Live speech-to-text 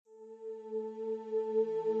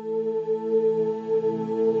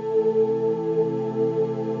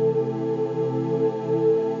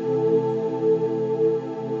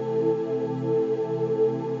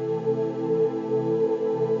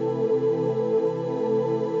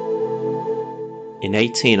In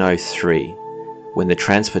 1803, when the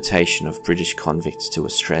transportation of British convicts to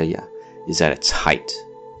Australia is at its height,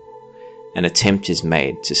 an attempt is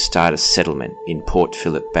made to start a settlement in Port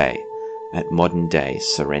Phillip Bay at modern-day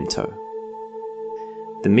Sorrento.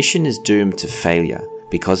 The mission is doomed to failure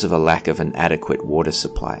because of a lack of an adequate water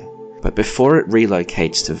supply, but before it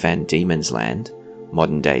relocates to Van Diemen's Land,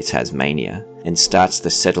 modern-day Tasmania, and starts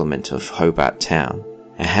the settlement of Hobart Town,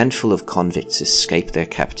 a handful of convicts escape their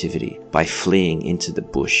captivity by fleeing into the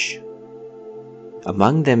bush.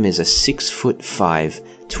 Among them is a 6'5",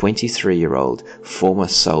 23-year-old former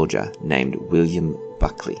soldier named William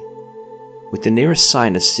Buckley. With the nearest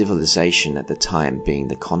sign of civilization at the time being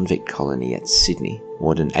the convict colony at Sydney,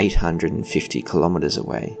 more than 850 kilometres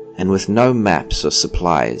away, and with no maps or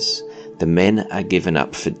supplies, the men are given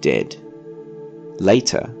up for dead.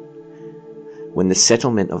 Later, when the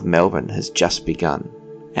settlement of Melbourne has just begun,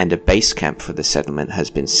 and a base camp for the settlement has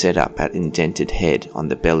been set up at Indented Head on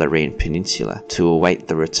the Bellarine Peninsula to await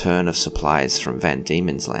the return of supplies from Van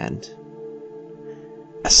Diemen's Land,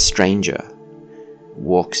 a stranger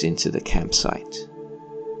walks into the campsite.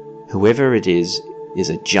 Whoever it is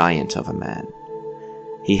a giant of a man.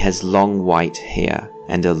 He has long white hair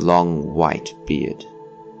and a long white beard.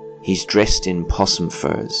 He's dressed in possum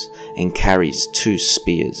furs and carries 2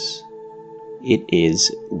 spears. It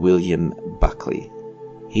is William Buckley.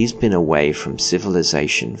 He's been away from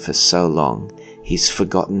civilization for so long, he's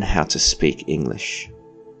forgotten how to speak English.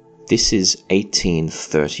 This is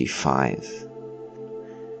 1835.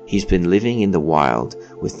 He's been living in the wild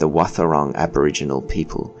with the Wathaurong Aboriginal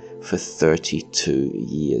people for 32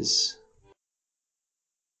 years.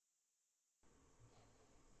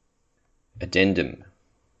 Addendum.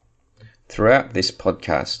 Throughout this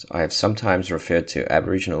podcast, I have sometimes referred to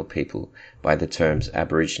Aboriginal people by the terms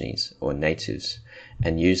Aborigines or natives,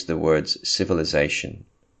 and used the words civilization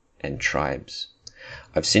and tribes.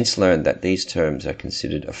 I've since learned that these terms are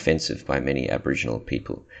considered offensive by many Aboriginal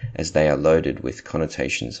people, as they are loaded with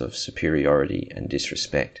connotations of superiority and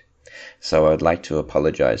disrespect. So I would like to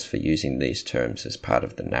apologize for using these terms as part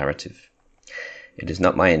of the narrative. It is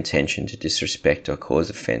not my intention to disrespect or cause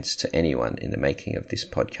offense to anyone in the making of this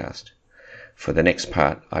podcast. For the next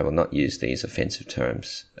part, I will not use these offensive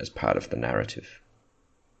terms as part of the narrative.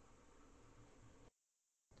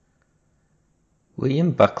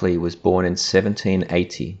 William Buckley was born in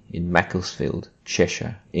 1780 in Macclesfield,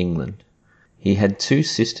 Cheshire, England. He had 2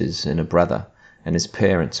 sisters and a brother, and his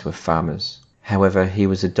parents were farmers. However, he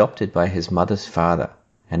was adopted by his mother's father,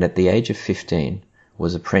 and at the age of 15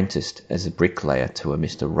 was apprenticed as a bricklayer to a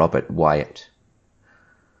Mr. Robert Wyatt.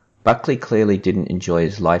 Buckley clearly didn't enjoy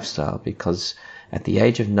his lifestyle because at the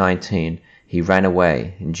age of 19 he ran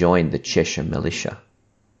away and joined the Cheshire militia.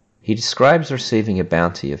 He describes receiving a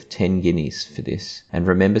bounty of 10 guineas for this and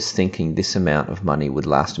remembers thinking this amount of money would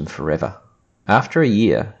last him forever. After a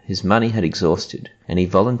year, his money had exhausted and he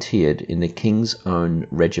volunteered in the King's Own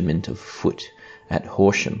Regiment of Foot at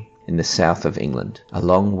Horsham in the south of England, a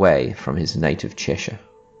long way from his native Cheshire.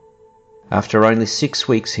 After only 6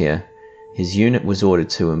 weeks here, his unit was ordered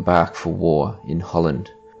to embark for war in Holland,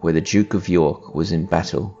 where the Duke of York was in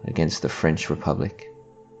battle against the French Republic.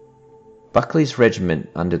 Buckley's regiment,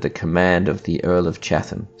 under the command of the Earl of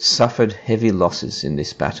Chatham, suffered heavy losses in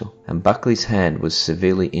this battle, and Buckley's hand was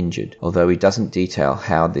severely injured, although he doesn't detail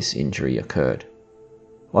how this injury occurred.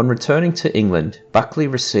 On returning to England, Buckley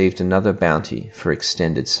received another bounty for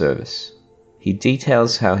extended service. He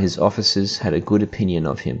details how his officers had a good opinion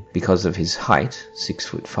of him because of his height,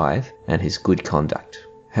 6'5", and his good conduct.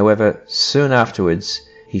 However, soon afterwards,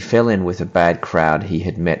 he fell in with a bad crowd he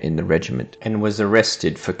had met in the regiment and was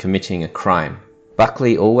arrested for committing a crime.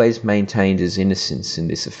 Buckley always maintained his innocence in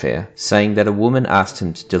this affair, saying that a woman asked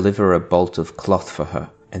him to deliver a bolt of cloth for her,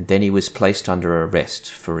 and then he was placed under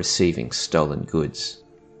arrest for receiving stolen goods.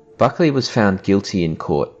 Buckley was found guilty in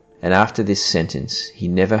court, and after this sentence, he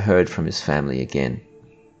never heard from his family again.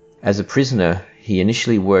 As a prisoner, he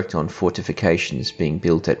initially worked on fortifications being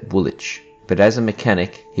built at Woolwich, but as a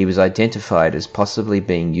mechanic, he was identified as possibly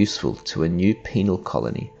being useful to a new penal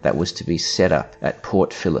colony that was to be set up at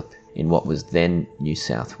Port Phillip in what was then New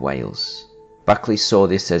South Wales. Buckley saw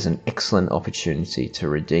this as an excellent opportunity to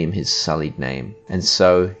redeem his sullied name, and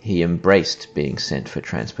so he embraced being sent for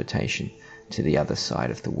transportation to the other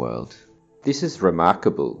side of the world. This is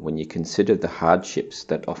remarkable when you consider the hardships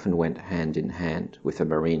that often went hand in hand with a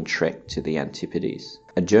marine trek to the Antipodes.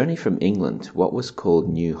 A journey from England to what was called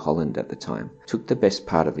New Holland at the time took the best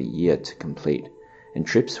part of a year to complete, and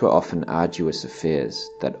trips were often arduous affairs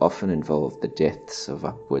that often involved the deaths of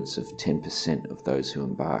upwards of 10% of those who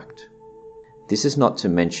embarked. This is not to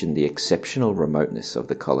mention the exceptional remoteness of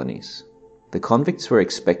the colonies. The convicts were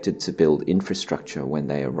expected to build infrastructure when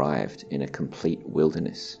they arrived in a complete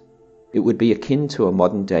wilderness. It would be akin to a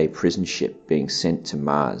modern-day prison ship being sent to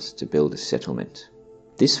Mars to build a settlement.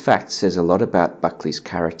 This fact says a lot about Buckley's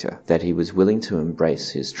character, that he was willing to embrace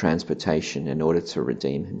his transportation in order to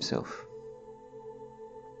redeem himself.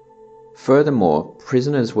 Furthermore,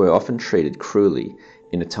 prisoners were often treated cruelly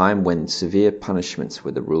in a time when severe punishments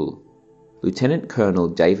were the rule. Lieutenant Colonel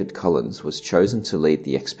David Collins was chosen to lead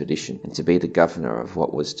the expedition and to be the governor of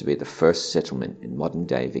what was to be the first settlement in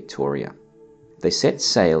modern-day Victoria. They set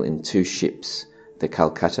sail in 2 ships, the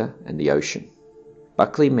Calcutta and the Ocean.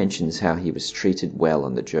 Buckley mentions how he was treated well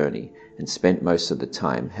on the journey and spent most of the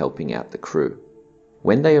time helping out the crew.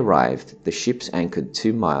 When they arrived, the ships anchored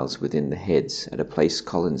 2 miles within the heads at a place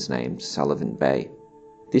Collins named Sullivan Bay.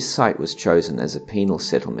 This site was chosen as a penal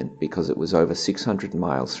settlement because it was over 600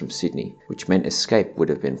 miles from Sydney, which meant escape would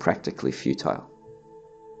have been practically futile.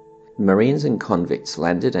 Marines and convicts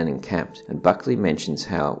landed and encamped, and Buckley mentions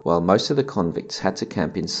how, while most of the convicts had to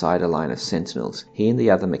camp inside a line of sentinels, he and the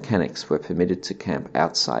other mechanics were permitted to camp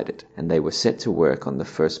outside it, and they were set to work on the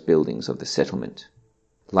first buildings of the settlement.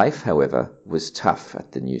 Life, however, was tough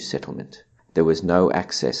at the new settlement. There was no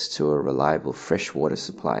access to a reliable freshwater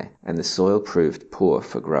supply, and the soil proved poor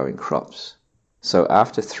for growing crops. So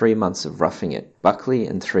after 3 months of roughing it, Buckley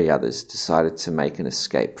and 3 others decided to make an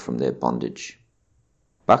escape from their bondage.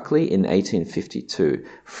 Buckley in 1852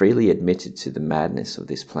 freely admitted to the madness of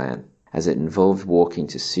this plan, as it involved walking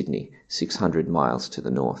to Sydney, 600 miles to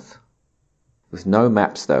the north. With no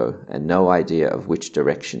maps though, and no idea of which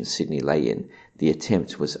direction Sydney lay in, the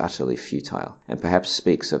attempt was utterly futile, and perhaps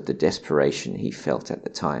speaks of the desperation he felt at the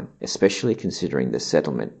time, especially considering the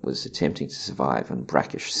settlement was attempting to survive on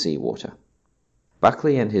brackish seawater.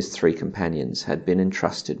 Buckley and his 3 companions had been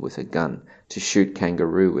entrusted with a gun to shoot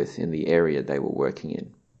kangaroo with in the area they were working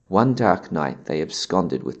in. One dark night they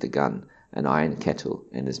absconded with the gun, an iron kettle,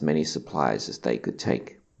 and as many supplies as they could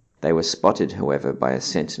take. They were spotted, however, by a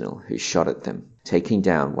sentinel who shot at them, taking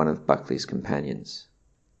down one of Buckley's companions.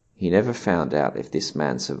 He never found out if this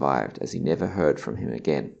man survived, as he never heard from him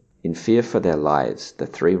again. In fear for their lives, the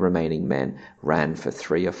 3 remaining men ran for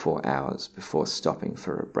 3 or 4 hours before stopping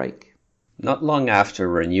for a break. Not long after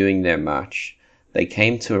renewing their march, they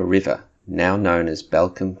came to a river now known as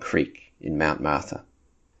Balcombe Creek in Mount Martha.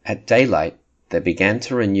 At daylight, they began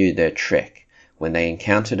to renew their trek when they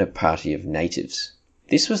encountered a party of natives.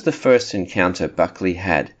 This was the first encounter Buckley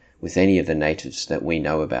had with any of the natives that we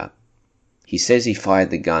know about. He says he fired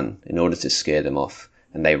the gun in order to scare them off,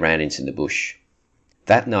 and they ran into the bush.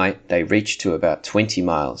 That night they reached to about 20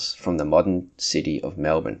 miles from the modern city of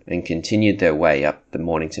Melbourne and continued their way up the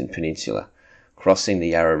Mornington Peninsula, crossing the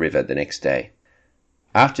Yarra River the next day.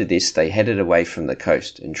 After this they headed away from the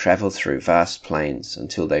coast and travelled through vast plains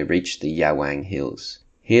until they reached the Yawang Hills.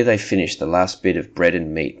 Here they finished the last bit of bread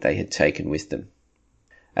and meat they had taken with them.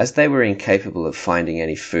 As they were incapable of finding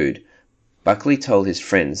any food, Buckley told his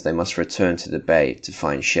friends they must return to the bay to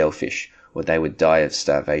find shellfish or they would die of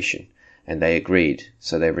starvation, and they agreed,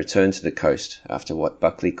 so they returned to the coast after what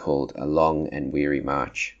Buckley called a long and weary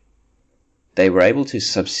march. They were able to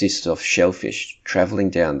subsist off shellfish travelling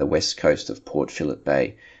down the west coast of Port Phillip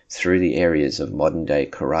Bay through the areas of modern-day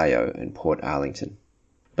Corio and Port Arlington.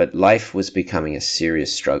 But life was becoming a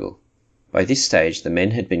serious struggle. By this stage the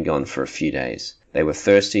men had been gone for a few days. They were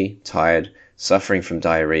thirsty, tired, suffering from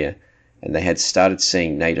diarrhea, and they had started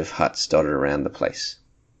seeing native huts dotted around the place.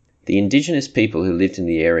 The indigenous people who lived in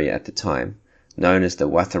the area at the time, known as the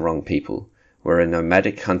Wathaurong people, were a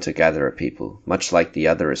nomadic hunter-gatherer people, much like the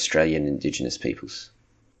other Australian indigenous peoples.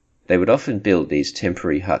 They would often build these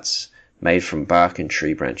temporary huts made from bark and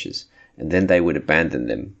tree branches, and then they would abandon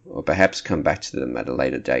them, or perhaps come back to them at a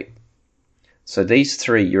later date. So these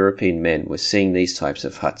 3 European men were seeing these types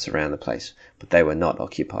of huts around the place, but they were not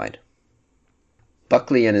occupied.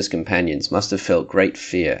 Buckley and his companions must have felt great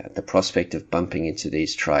fear at the prospect of bumping into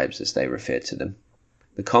these tribes, as they referred to them.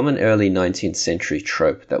 The common early 19th century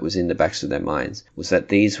trope that was in the backs of their minds was that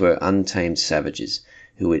these were untamed savages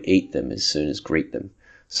who would eat them as soon as greet them,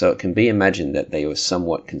 so it can be imagined that they were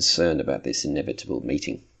somewhat concerned about this inevitable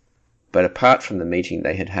meeting. But apart from the meeting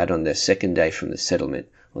they had had on their second day from the settlement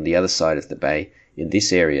on the other side of the bay, in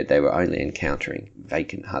this area they were only encountering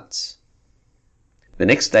vacant huts. The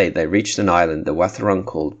next day they reached an island the Wathaurong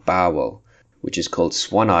called Barwell, which is called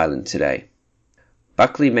Swan Island today.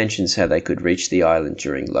 Buckley mentions how they could reach the island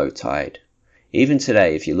during low tide. Even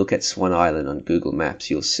today, if you look at Swan Island on Google Maps,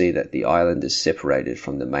 you'll see that the island is separated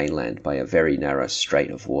from the mainland by a very narrow strait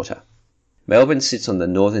of water. Melbourne sits on the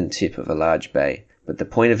northern tip of a large bay, but the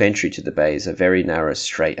point of entry to the bay is a very narrow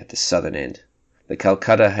strait at the southern end. The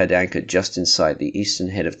Calcutta had anchored just inside the eastern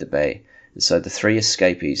head of the bay, and so the three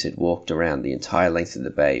escapees had walked around the entire length of the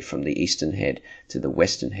bay from the eastern head to the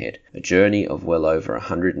western head, a journey of well over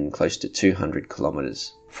 100 and close to 200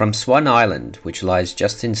 kilometres. From Swan Island, which lies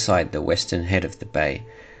just inside the western head of the bay,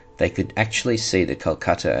 they could actually see the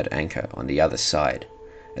Calcutta at anchor on the other side,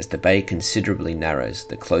 as the bay considerably narrows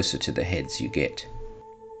the closer to the heads you get.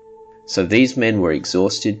 So these men were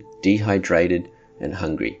exhausted, dehydrated, and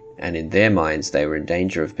hungry, and in their minds they were in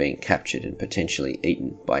danger of being captured and potentially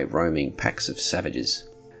eaten by roaming packs of savages.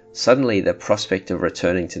 Suddenly the prospect of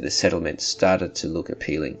returning to the settlement started to look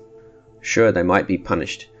appealing. Sure, they might be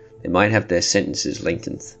punished, they might have their sentences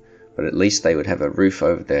lengthened, but at least they would have a roof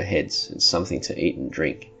over their heads and something to eat and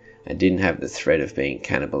drink, and didn't have the threat of being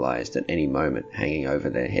cannibalized at any moment hanging over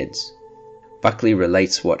their heads. Buckley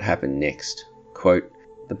relates what happened next. Quote,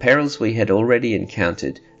 "The perils we had already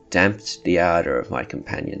encountered damped the ardour of my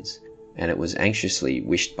companions, and it was anxiously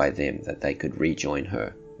wished by them that they could rejoin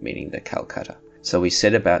her," meaning the Calcutta. "So we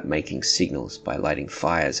set about making signals by lighting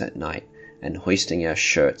fires at night, and hoisting our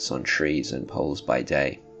shirts on trees and poles by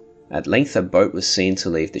day. At length a boat was seen to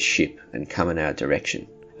leave the ship and come in our direction,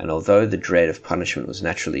 and although the dread of punishment was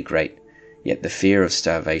naturally great, yet the fear of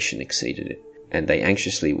starvation exceeded it, and they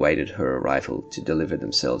anxiously waited her arrival to deliver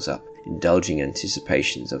themselves up, indulging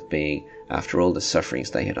anticipations of being, after all the sufferings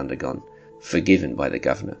they had undergone, forgiven by the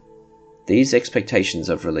governor. These expectations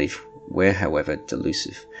of relief were, however,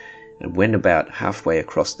 delusive, and when about halfway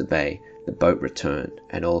across the bay, the boat returned,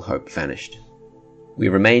 and all hope vanished. We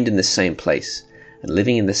remained in the same place, and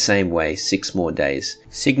living in the same way 6 more days,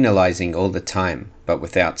 signalizing all the time, but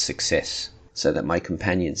without success, so that my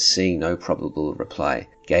companions, seeing no probable reply,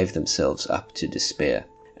 gave themselves up to despair,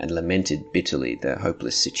 and lamented bitterly their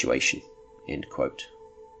hopeless situation." End quote.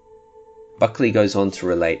 Buckley goes on to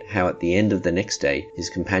relate how at the end of the next day his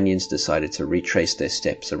companions decided to retrace their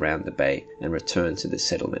steps around the bay and return to the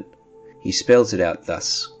settlement. He spells it out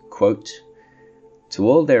thus, quote, "To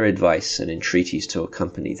all their advice and entreaties to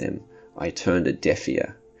accompany them, I turned a deaf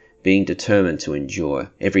ear, being determined to endure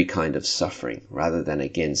every kind of suffering rather than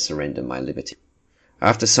again surrender my liberty.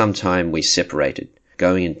 After some time we separated,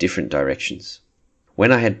 going in different directions.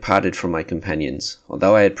 When I had parted from my companions,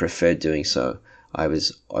 although I had preferred doing so, I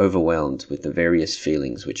was overwhelmed with the various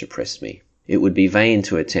feelings which oppressed me. It would be vain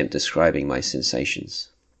to attempt describing my sensations.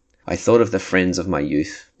 I thought of the friends of my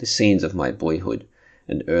youth, the scenes of my boyhood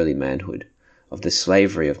and early manhood, of the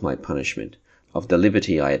slavery of my punishment, of the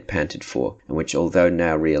liberty I had panted for, and which, although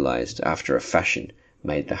now realized after a fashion,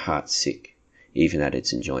 made the heart sick, even at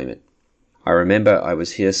its enjoyment. I remember I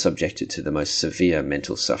was here subjected to the most severe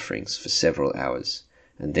mental sufferings for several hours,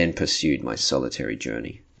 and then pursued my solitary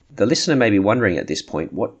journey." The listener may be wondering at this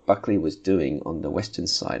point what Buckley was doing on the western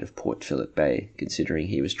side of Port Phillip Bay, considering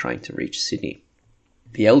he was trying to reach Sydney.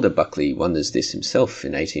 The elder Buckley wonders this himself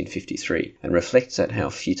in 1853, and reflects at how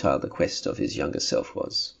futile the quest of his younger self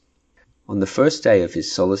was. On the first day of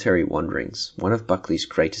his solitary wanderings, one of Buckley's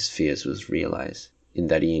greatest fears was realized, in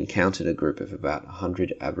that he encountered a group of about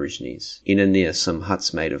 100 Aborigines, in and near some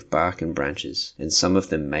huts made of bark and branches, and some of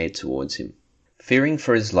them made towards him. Fearing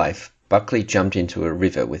for his life, Buckley jumped into a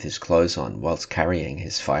river with his clothes on whilst carrying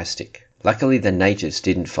his fire stick. Luckily the natives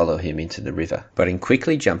didn't follow him into the river, but in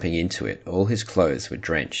quickly jumping into it, all his clothes were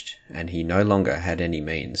drenched, and he no longer had any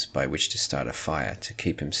means by which to start a fire to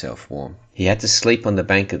keep himself warm. He had to sleep on the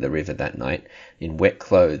bank of the river that night, in wet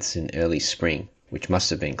clothes in early spring, which must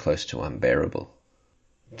have been close to unbearable.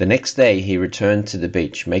 The next day he returned to the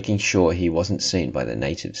beach, making sure he wasn't seen by the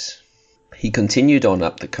natives. He continued on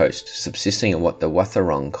up the coast, subsisting on what the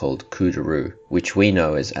Wathaurong called koodaroo, which we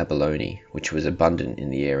know as abalone, which was abundant in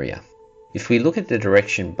the area. If we look at the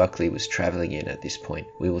direction Buckley was travelling in at this point,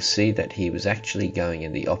 we will see that he was actually going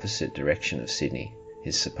in the opposite direction of Sydney,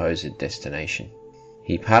 his supposed destination.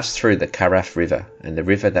 He passed through the Caraff River, and the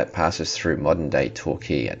river that passes through modern-day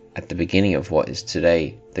Torquay at the beginning of what is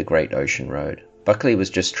today the Great Ocean Road. Buckley was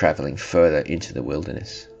just travelling further into the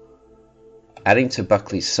wilderness. Adding to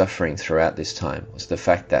Buckley's suffering throughout this time was the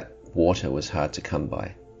fact that water was hard to come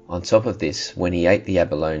by. On top of this, when he ate the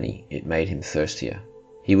abalone, it made him thirstier.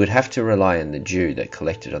 He would have to rely on the dew that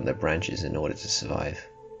collected on the branches in order to survive.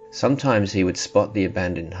 Sometimes he would spot the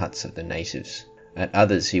abandoned huts of the natives. At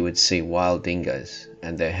others he would see wild dingoes,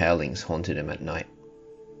 and their howlings haunted him at night.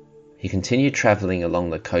 He continued travelling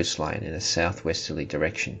along the coastline in a southwesterly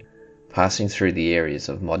direction, passing through the areas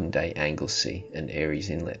of modern-day Anglesey and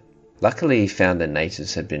Aries Inlet. Luckily he found the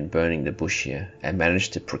natives had been burning the bush here, and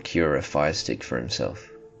managed to procure a fire stick for himself.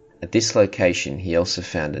 At this location he also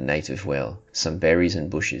found a native well, some berries and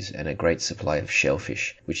bushes, and a great supply of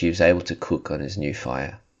shellfish, which he was able to cook on his new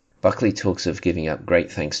fire. Buckley talks of giving up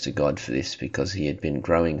great thanks to God for this because he had been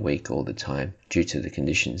growing weak all the time due to the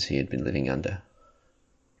conditions he had been living under.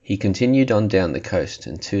 He continued on down the coast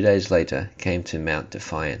and 2 days later came to Mount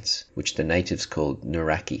Defiance, which the natives called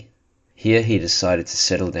Nuraki. Here he decided to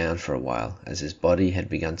settle down for a while as his body had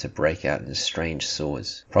begun to break out in strange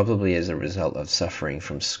sores, probably as a result of suffering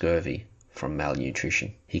from scurvy from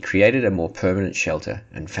malnutrition. He created a more permanent shelter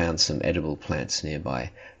and found some edible plants nearby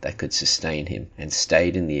that could sustain him, and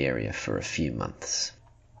stayed in the area for a few months.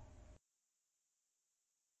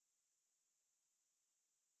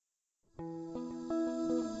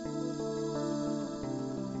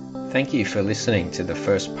 Thank you for listening to the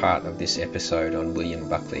first part of this episode on William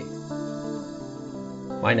Buckley.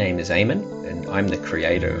 My name is Eamon, and I'm the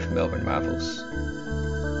creator of Melbourne Marvels.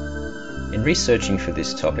 In researching for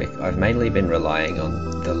this topic, I've mainly been relying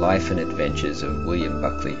on the life and adventures of William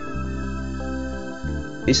Buckley.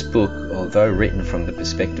 This book, although written from the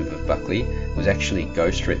perspective of Buckley, was actually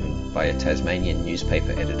ghostwritten by a Tasmanian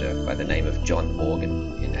newspaper editor by the name of John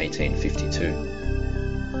Morgan in 1852.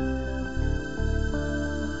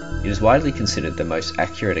 It is widely considered the most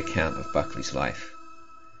accurate account of Buckley's life.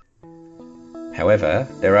 However,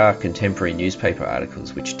 there are contemporary newspaper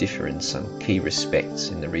articles which differ in some key respects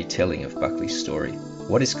in the retelling of Buckley's story.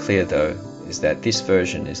 What is clear, though, is that this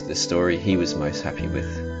version is the story he was most happy with.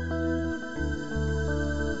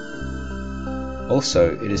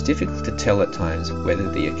 Also, it is difficult to tell at times whether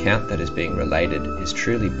the account that is being related is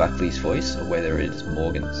truly Buckley's voice or whether it is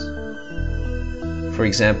Morgan's. For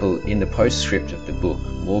example, in the postscript of the book,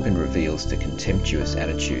 Morgan reveals the contemptuous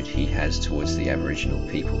attitude he has towards the Aboriginal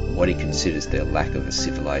people and what he considers their lack of a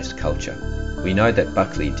civilized culture. We know that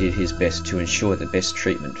Buckley did his best to ensure the best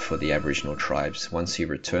treatment for the Aboriginal tribes once he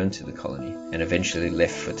returned to the colony and eventually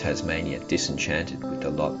left for Tasmania disenchanted with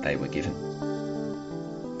the lot they were given.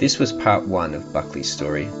 This was part 1 of Buckley's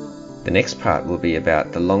story. The next part will be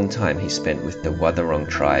about the long time he spent with the Wathaurong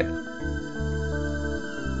tribe.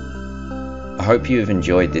 I hope you have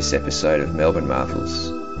enjoyed this episode of Melbourne Marvels.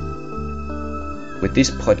 With this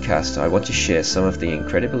podcast, I want to share some of the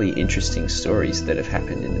incredibly interesting stories that have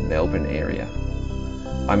happened in the Melbourne area.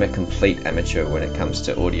 I'm a complete amateur when it comes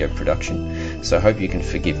to audio production, so I hope you can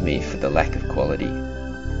forgive me for the lack of quality.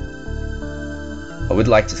 I would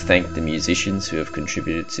like to thank the musicians who have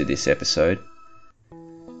contributed to this episode.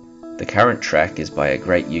 The current track is by a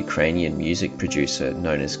great Ukrainian music producer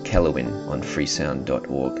known as Kelowin on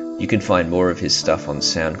freesound.org. You can find more of his stuff on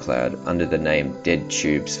SoundCloud under the name Dead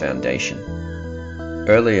Tubes Foundation.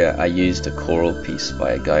 Earlier I used a choral piece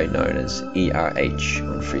by a guy known as ERH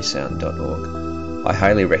on freesound.org. I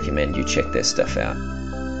highly recommend you check their stuff out.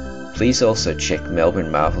 Please also check Melbourne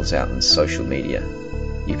Marvels out on social media.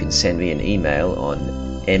 You can send me an email on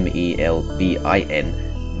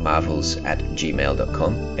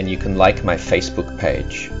melbinmarvels@gmail.com, and you can like my Facebook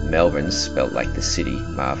page, Melbourne spelled like the city,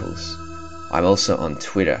 Marvels. I'm also on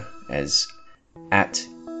Twitter as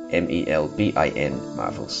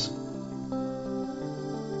 @MELBIN_Marvels.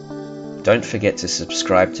 Don't forget to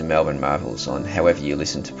subscribe to Melbourne Marvels on however you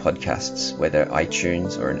listen to podcasts, whether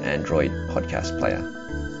iTunes or an Android podcast player.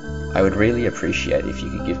 I would really appreciate if you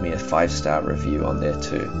could give me a 5-star review on there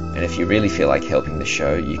too. And if you really feel like helping the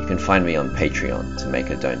show, you can find me on Patreon to make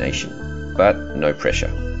a donation. But no pressure.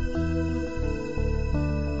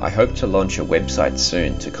 I hope to launch a website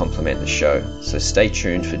soon to complement the show, so stay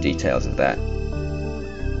tuned for details of that.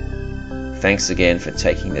 Thanks again for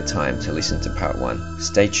taking the time to listen to part 1.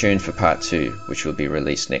 Stay tuned for part 2, which will be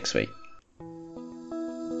released next week.